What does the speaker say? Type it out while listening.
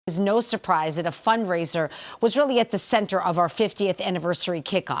It's no surprise that a fundraiser was really at the center of our 50th anniversary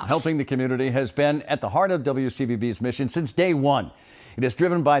kickoff. Helping the community has been at the heart of WCVB's mission since day one. It is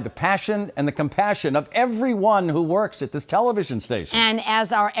driven by the passion and the compassion of everyone who works at this television station. And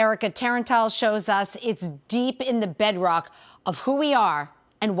as our Erica Tarantal shows us, it's deep in the bedrock of who we are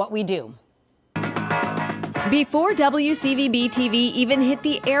and what we do. Before WCVB TV even hit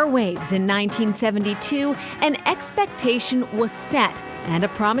the airwaves in 1972, an expectation was set and a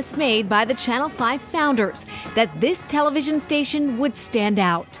promise made by the Channel 5 founders that this television station would stand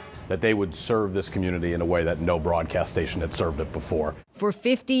out. That they would serve this community in a way that no broadcast station had served it before. For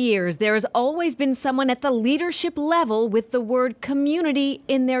 50 years, there has always been someone at the leadership level with the word community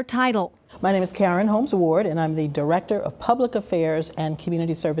in their title. My name is Karen Holmes Ward, and I'm the Director of Public Affairs and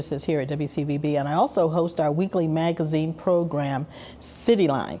Community Services here at WCVB, and I also host our weekly magazine program,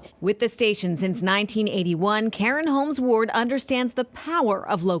 Cityline. With the station since 1981, Karen Holmes Ward understands the power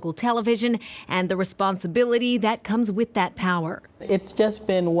of local television and the responsibility that comes with that power. It's just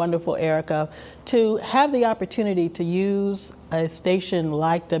been wonderful, Erica, to have the opportunity to use a station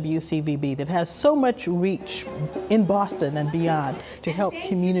like WCVB that has so much reach in Boston and beyond to help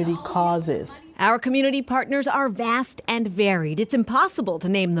community causes. Our community partners are vast and varied. It's impossible to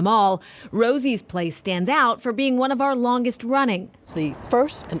name them all. Rosie's Place stands out for being one of our longest running. It's the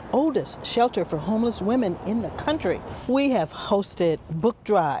first and oldest shelter for homeless women in the country. We have hosted book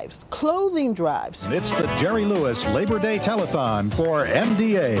drives, clothing drives. It's the Jerry Lewis Labor Day Telethon for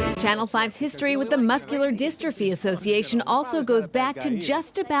MDA. Channel 5's history with the Muscular Dystrophy Association also goes back to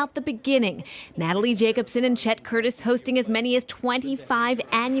just about the beginning. Natalie Jacobson and Chet Curtis hosting as many as 25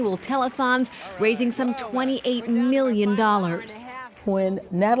 annual telethons, raising some $28 million. When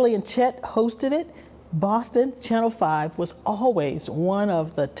Natalie and Chet hosted it, Boston, Channel 5 was always one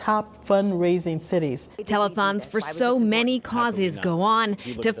of the top fundraising cities. Telethons for so many causes go on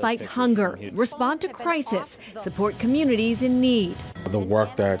to fight hunger, respond to crisis, support communities in need. The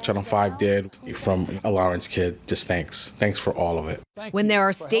work that Channel 5 did from a Lawrence kid, just thanks. Thanks for all of it. When there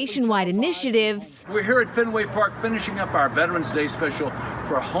are station-wide initiatives, we're here at Fenway Park finishing up our Veterans Day special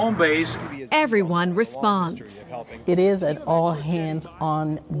for home base. Everyone responds. It is an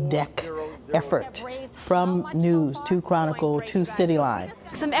all-hands-on-deck effort, from news to Chronicle to Cityline.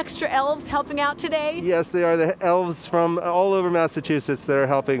 Some extra elves helping out today? Yes, they are the elves from all over Massachusetts that are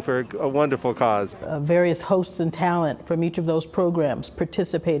helping for a wonderful cause. Various hosts and talent from each of those programs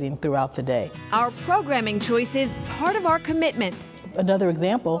participating throughout the day. Our programming choices, part of our commitment. Another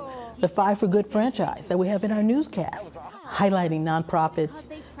example, the 5 for Good franchise that we have in our newscast, highlighting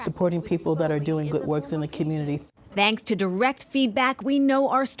nonprofits, supporting people that are doing good works in the community. Thanks to direct feedback, we know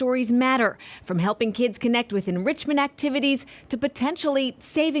our stories matter, from helping kids connect with enrichment activities to potentially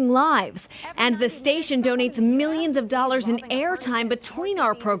saving lives. And the station donates millions of dollars in airtime between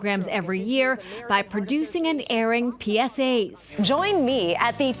our programs every year by producing and airing PSAs. Join me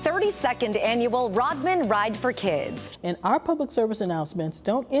at the 32nd annual Rodman Ride for Kids. And our public service announcements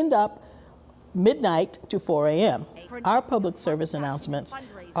don't end up midnight to 4 a.m. Our public service announcements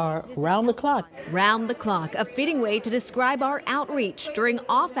are round the clock. Round the clock, a fitting way to describe our outreach. During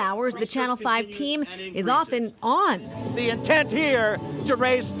off hours, the Channel 5 team is often on. The intent here to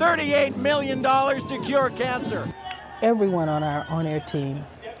raise $38 million to cure cancer. Everyone on our on-air team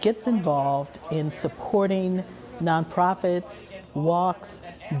gets involved in supporting nonprofits, walks,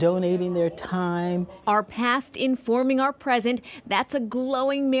 donating their time. Our past informing our present. That's a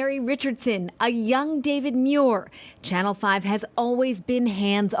glowing Mary Richardson, a young David Muir. Channel 5 has always been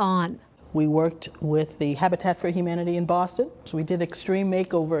hands-on. We worked with the Habitat for Humanity in Boston. So we did extreme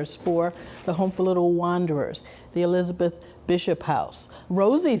makeovers for the Home for Little Wanderers, the Elizabeth Bishop House,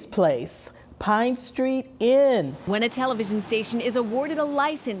 Rosie's Place, Pine Street Inn. When a television station is awarded a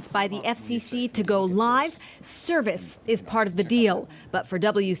license by the FCC to go live, service is part of the deal. But for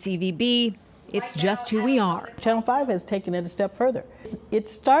WCVB, it's just who we are. Channel 5 has taken it a step further. It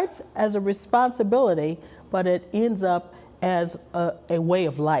starts as a responsibility, but it ends up as a way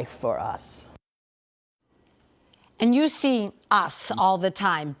of life for us. And you see us all the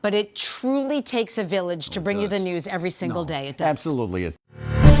time, but it truly takes a village to bring you the news every single day. It does. Absolutely.